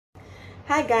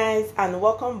Hi guys, and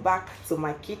welcome back to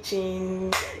my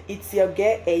kitchen. It's your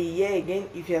girl here again.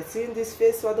 If you're seeing this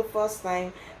face for the first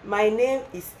time, my name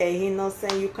is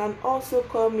Innocent. You can also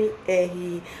call me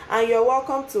Ehi, and you're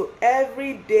welcome to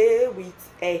Every Day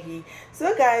with Ehi.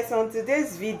 So guys, on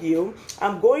today's video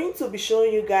I'm going to be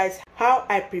showing you guys how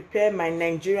I prepare my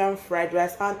Nigerian fried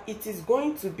rice, and it is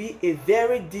going to be a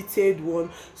very detailed one,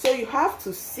 so you have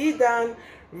to sit down,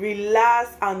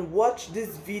 relax and watch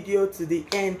this video to the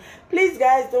end. Please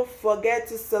guys, don't forget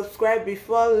to subscribe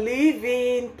before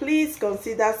leaving. Please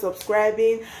consider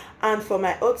subscribing. And for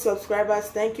my old subscribers,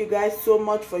 thank you guys so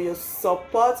much for your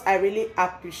support. I really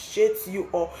appreciate you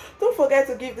all. Don't forget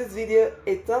to give this video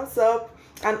a thumbs up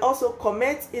and also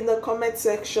comment in the comment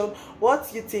section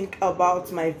what you think about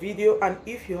my video, and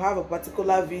if you have a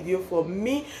particular video for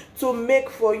me to make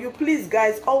for you, please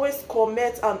guys, always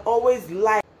comment and always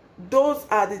like. Those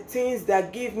are the things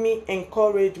that give me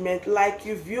encouragement. Like,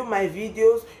 you view my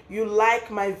videos, you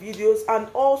like my videos, and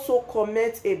also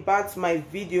comment about my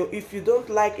video. If you don't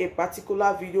like a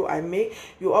particular video I make,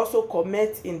 you also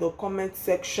comment in the comment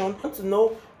section. To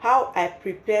know how I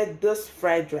prepare this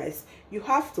fried rice, you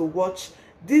have to watch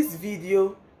this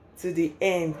video to the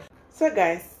end. So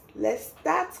guys, let's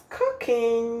start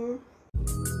cooking.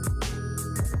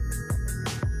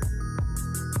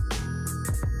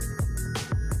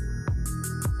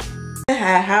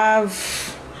 I have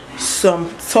some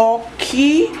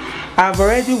turkey. I've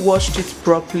already washed it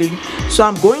properly, so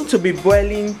I'm going to be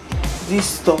boiling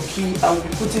this turkey. I'll be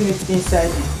putting it inside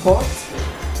the pot,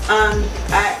 and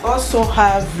I also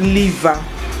have liver.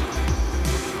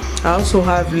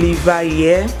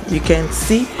 Here, you can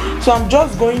see. So I'm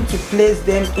just going to place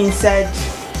them inside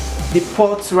the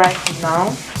pot right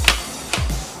now.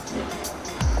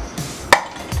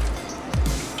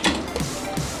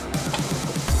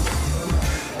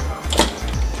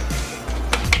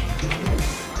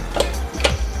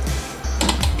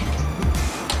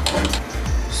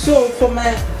 So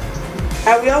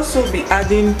I will also be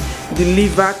adding the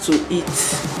liver to it.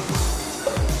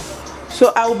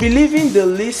 So I will be leaving the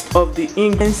list of the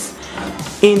ingredients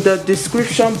in the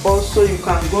description box, so you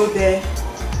can go there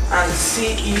and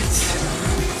see it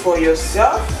for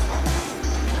yourself.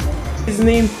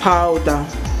 Seasoning powder.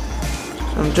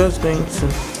 I'm just going to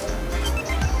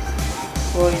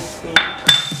pour it in.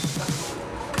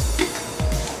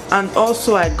 And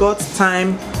also I got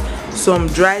thyme, some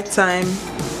dry thyme.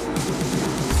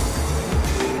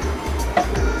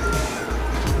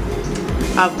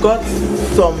 I've got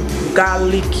some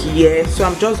garlic here, so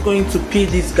I'm just going to peel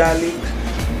this garlic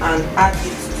and add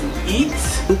it to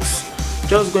it. Oops.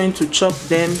 Just going to chop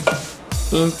them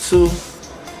into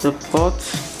the pot.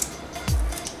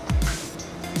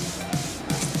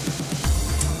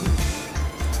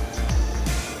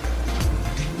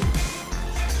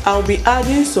 I'll be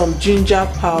adding some ginger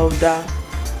powder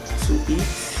to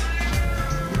it.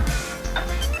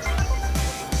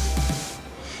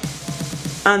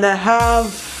 And I have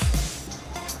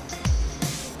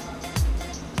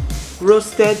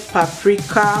roasted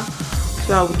paprika,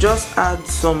 so I'll just add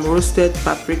some roasted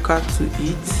paprika to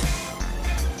it.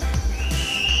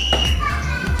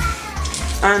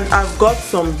 And I've got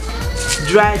some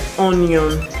dried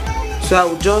onion, so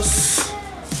I'll just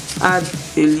add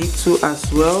a little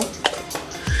as well.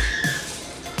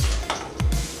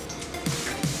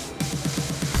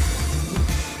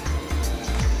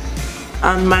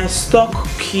 And my stock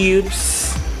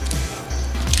cubes.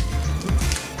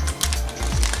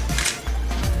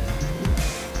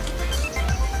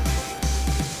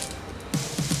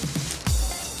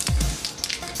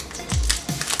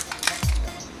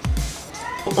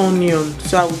 Onion,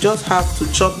 so I will just have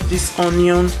to chop this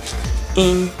onion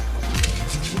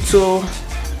into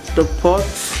the pot.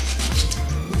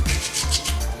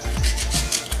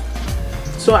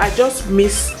 So I just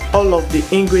mix all of the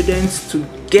ingredients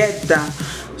together.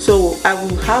 So I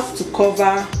will have to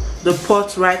cover the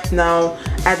pot right now.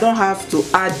 I don't have to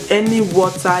add any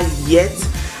water yet.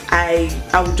 I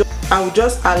will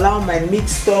just allow my meat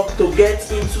stock to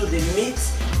get into the meat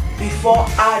before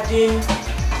adding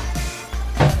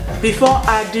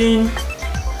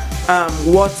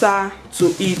water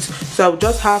to it. So I'll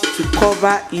just have to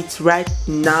cover it right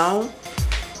now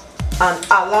and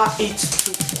allow it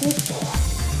to cook.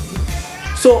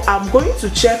 So I'm going to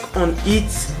check on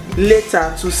it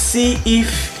later to see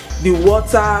if the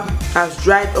water has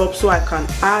dried up, so I can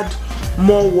add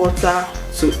more water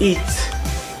to it.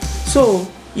 So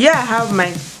yeah, I have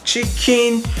my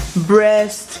chicken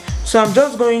breast, so I'm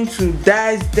just going to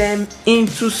dice them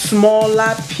into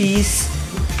smaller pieces.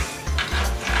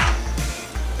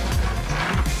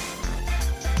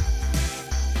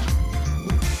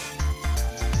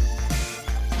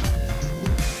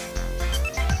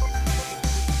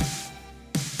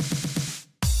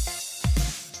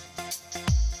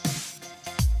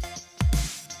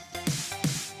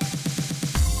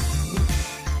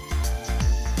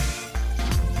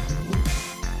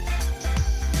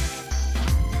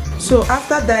 So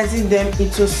after dicing them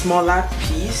into smaller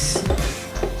pieces,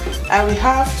 I will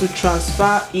have to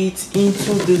transfer it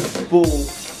into this bowl.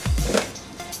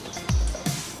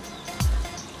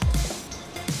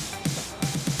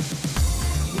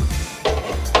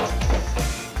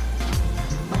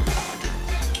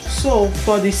 So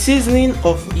for the seasoning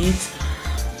of it,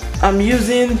 I'm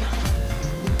using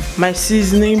my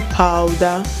seasoning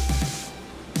powder.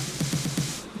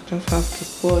 Just have to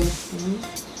pour it in.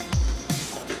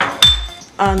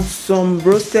 And some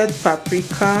roasted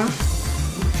paprika,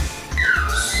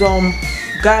 some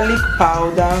garlic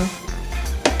powder,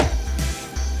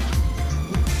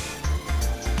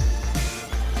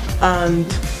 and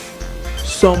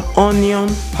some onion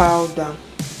powder.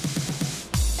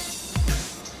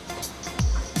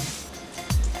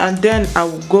 And then I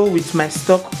will go with my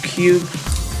stock cube.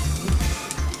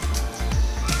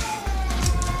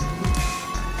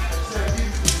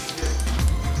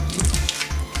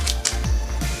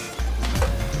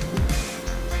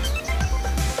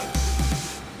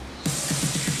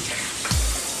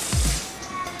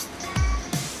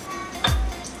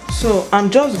 So I'm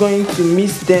just going to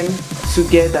mix them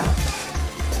together.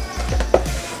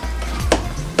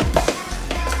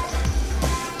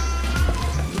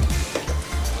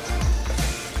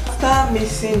 After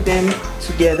mixing them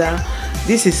together,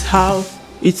 this is how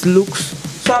it looks.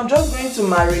 So I'm just going to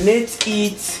marinate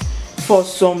it for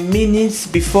some minutes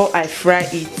before I fry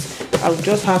it. I'll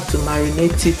just have to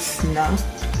marinate it now.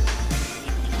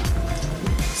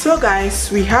 So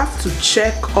guys, we have to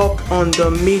check up on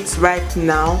the meat right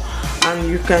now, and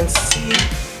you can see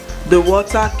the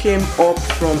water came up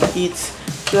from it.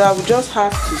 So I will just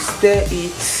have to stir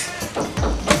it.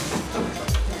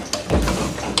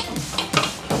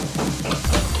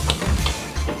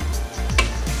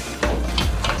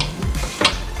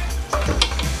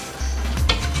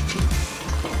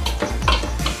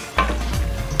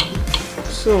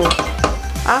 So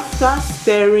after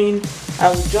stirring, I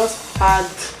will just add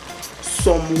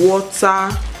some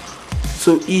water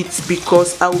to it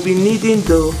because I will be needing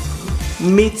the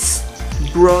meat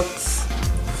broth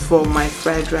for my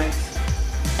fried rice.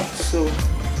 So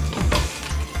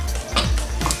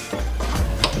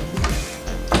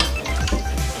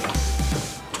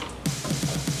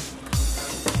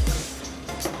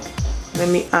let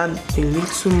me add a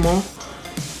little more.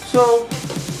 So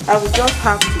I will just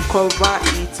have to cover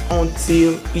it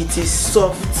until it is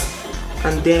soft,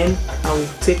 and then I will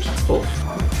take it off.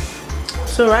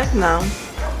 So right now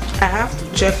I have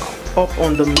to check up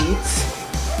on the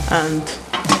meat, and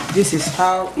this is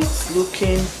how it's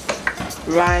looking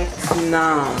right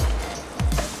now.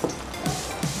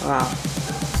 Wow.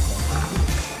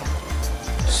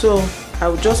 So I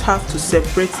will just have to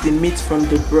separate the meat from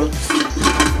the broth.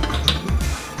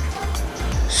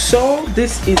 So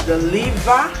this is the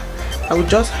liver. I will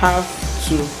just have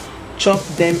to chop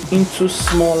them into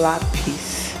smaller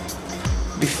pieces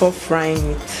before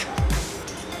frying it.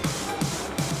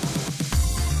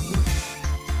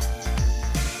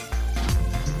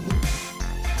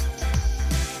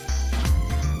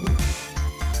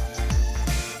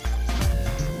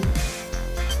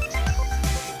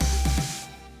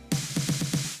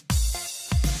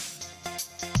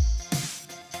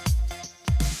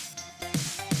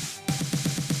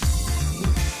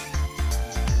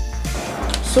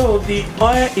 So the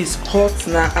oil is hot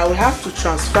now. I will have to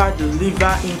transfer the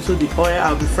liver into the oil.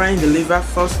 I'll be frying the liver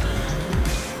first,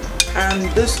 and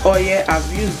this oil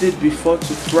I've used it before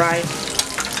to fry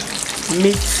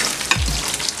meat,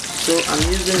 so I'm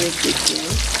using it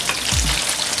again.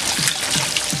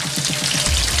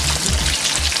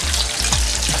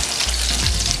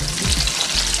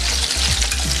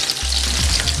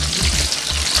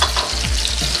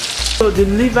 So the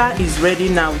liver is ready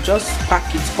now. Just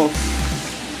pack it off.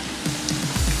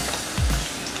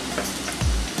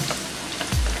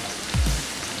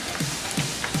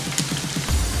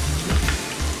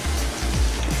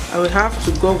 I will have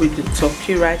to go with the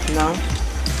turkey right now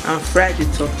and fry the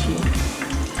turkey.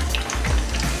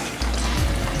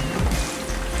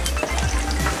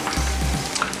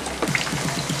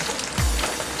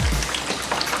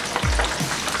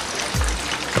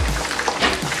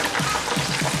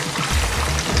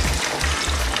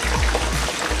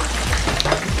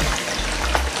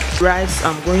 Rice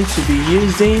I'm going to be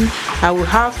using, I will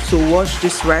have to wash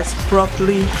this rice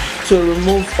properly to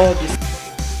remove all this.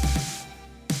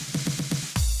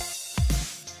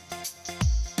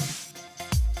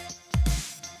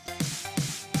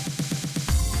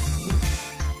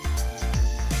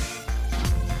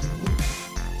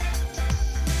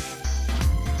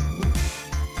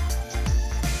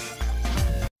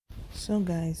 So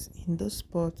guys, in this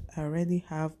pot I already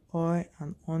have oil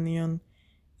and onion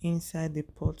inside the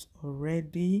pot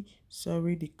already.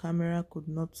 Sorry, the camera could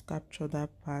not capture that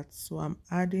part, so I'm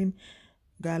adding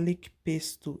garlic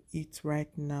paste to it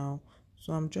right now.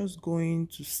 So I'm just going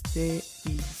to stir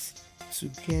it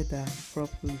together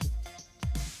properly.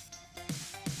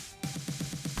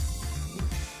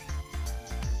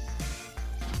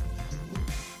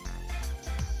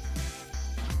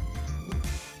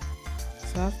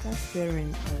 So after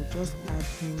stirring, I will just add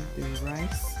in the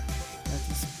rice that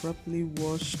is properly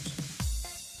washed.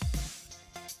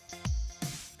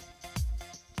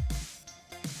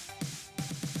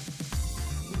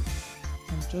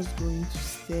 I'm just going to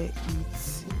stir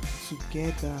it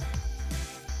together.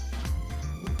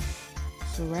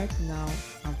 So right now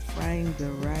I'm frying the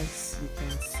rice, you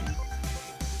can see.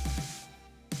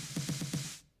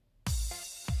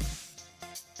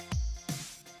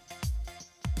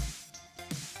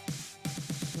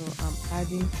 So I'm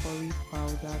adding curry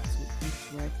powder to it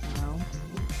right now.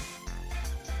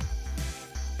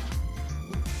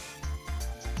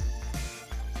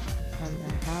 And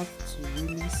I have to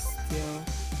really stir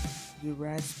the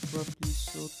rice properly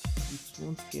so it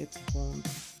won't get burned.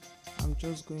 I'm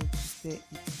just going to stir it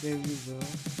very well.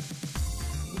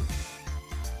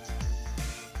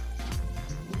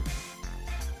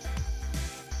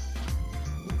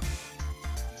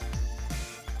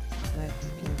 Like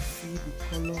you can see the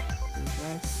color of the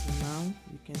rice now,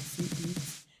 you can see it.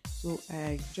 So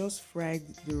I just fried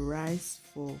the rice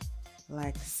for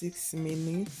like 6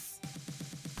 minutes.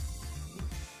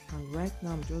 And right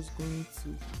now I'm just going to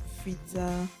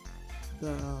filter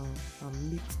the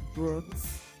meat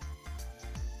broth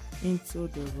into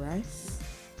the rice.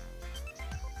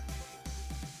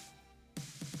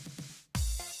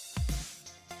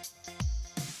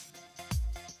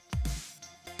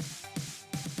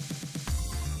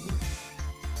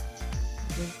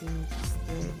 Just going to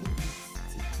stir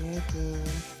it together.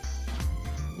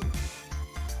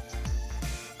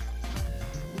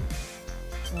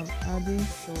 So I'm adding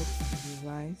salt to the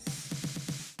rice.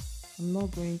 I'm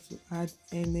not going to add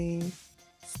any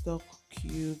stock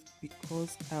cube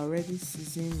because I already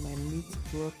seasoned my meat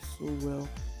broth so well,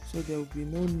 so there will be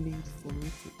no need for me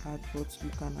to add, but you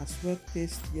can as well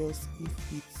taste yours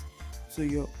if it's to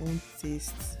your own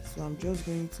taste. So I'm just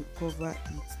going to cover it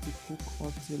to cook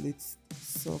until it's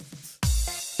soft.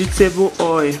 Vegetable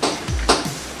oil.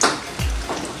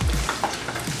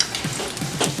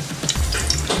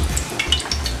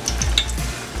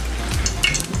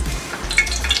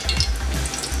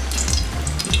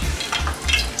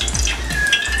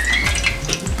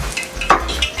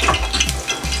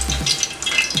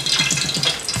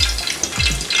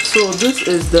 So this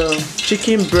is the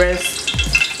chicken breast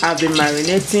I've been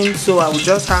marinating, so I will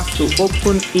just have to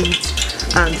open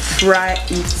it and fry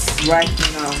it right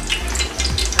now.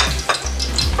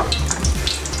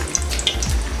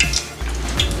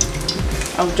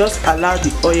 I'll just allow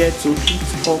the oil to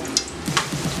heat up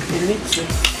a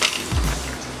little.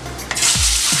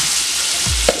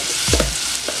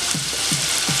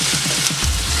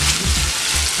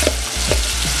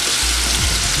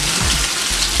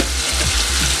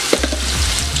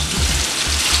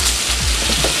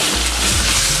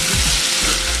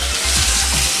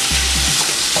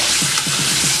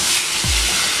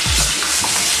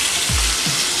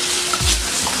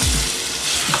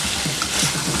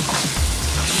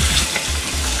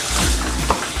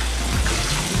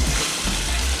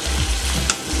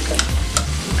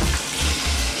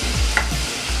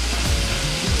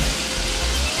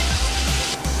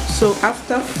 So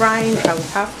after frying, I will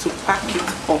have to pack it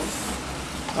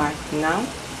off right now.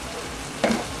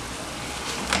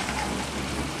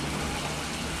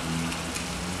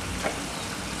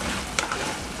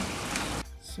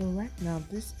 So right now,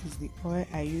 this is the oil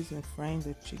I use in frying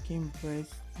the chicken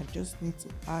breast. I just need to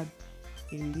add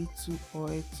a little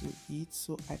oil to it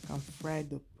so I can fry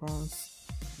the prawns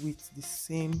with the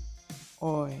same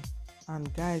oil.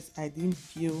 And guys, I didn't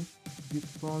peel the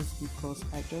prawns because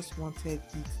I just wanted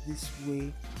it this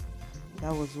way.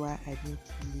 That was why I didn't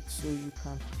peel it. So you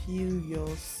can peel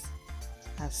yours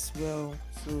as well.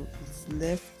 So it's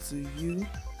left to you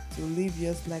to leave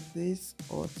yours like this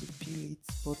or to peel it.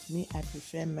 But me, I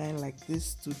prefer mine like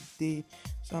this today.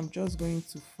 So I'm just going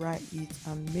to fry it,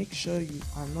 and make sure you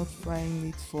are not frying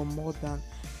it for more than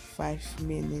 5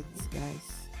 minutes,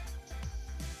 guys.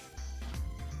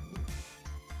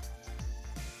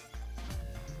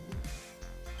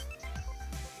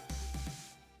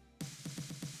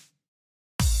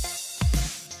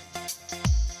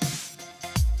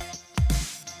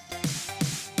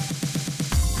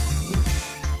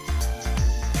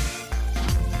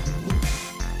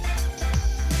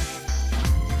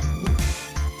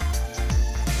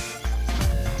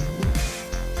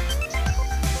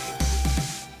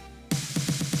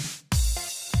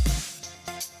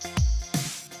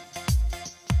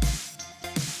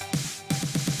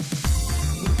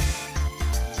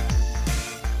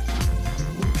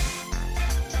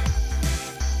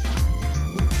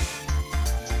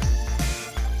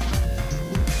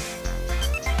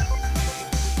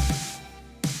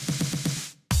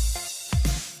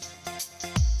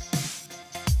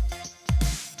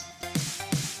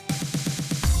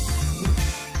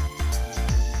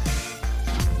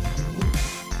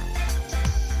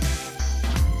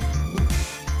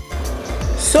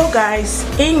 So guys,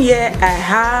 in here I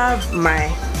have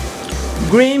my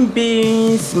green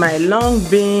beans, my long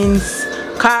beans,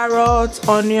 carrots,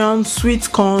 onion,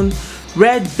 sweet corn,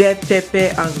 red bell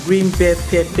pepper and green bell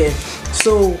pepper.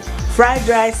 So fried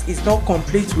rice is not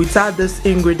complete without this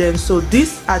ingredients. So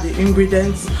these are the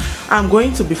ingredients I'm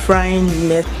going to be frying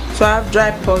next. So I have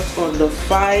dry pot on the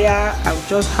fire. I'll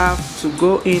just have to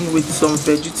go in with some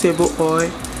vegetable oil.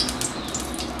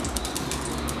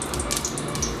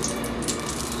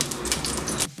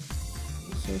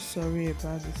 So sorry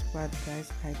about this part guys,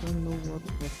 I don't know what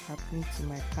was happening to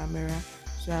my camera.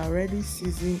 So I already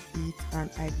seasoned it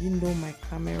and I didn't know my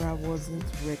camera wasn't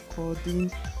recording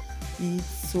it,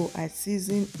 so I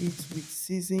seasoned it with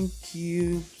seasoning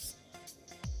cubes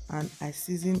and I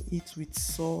seasoned it with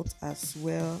salt as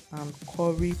well and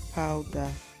curry powder.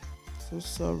 So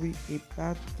sorry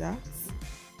about that.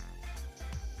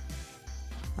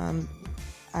 And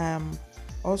I am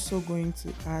also going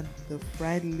to add the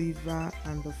fried liver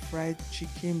and the fried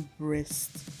chicken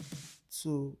breast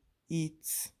to it.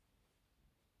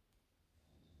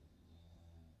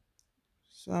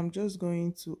 So I'm just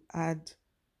going to add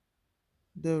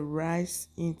the rice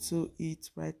into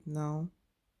it right now.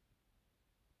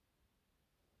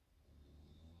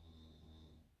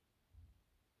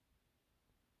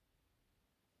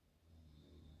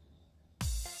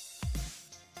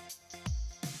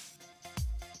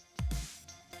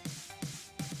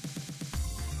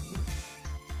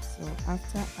 So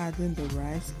after adding the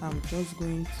rice, I'm just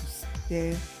going to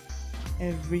stir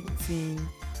everything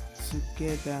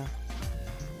together.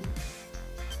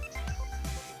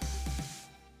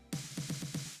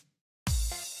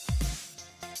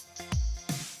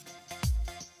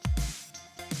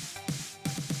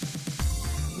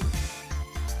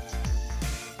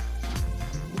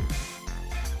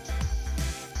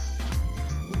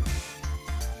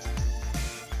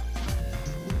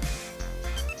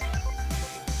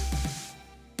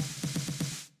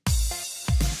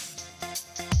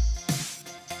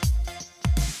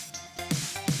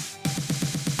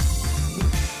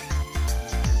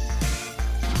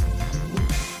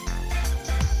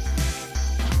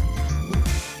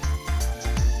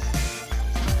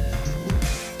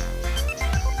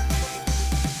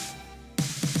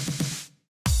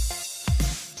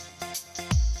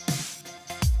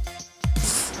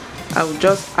 I will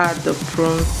just add the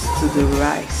prawns to the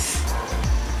rice.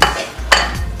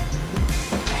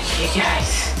 Okay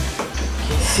guys, you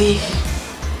can see,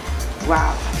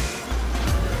 wow.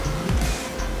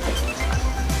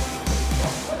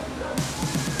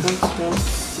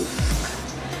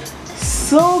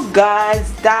 So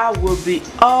guys, that will be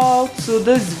all to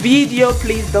this video.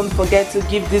 Please don't forget to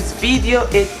give this video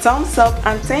a thumbs up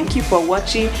and thank you for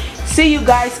watching. See you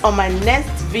guys on my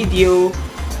next video.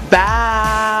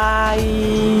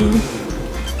 Bye.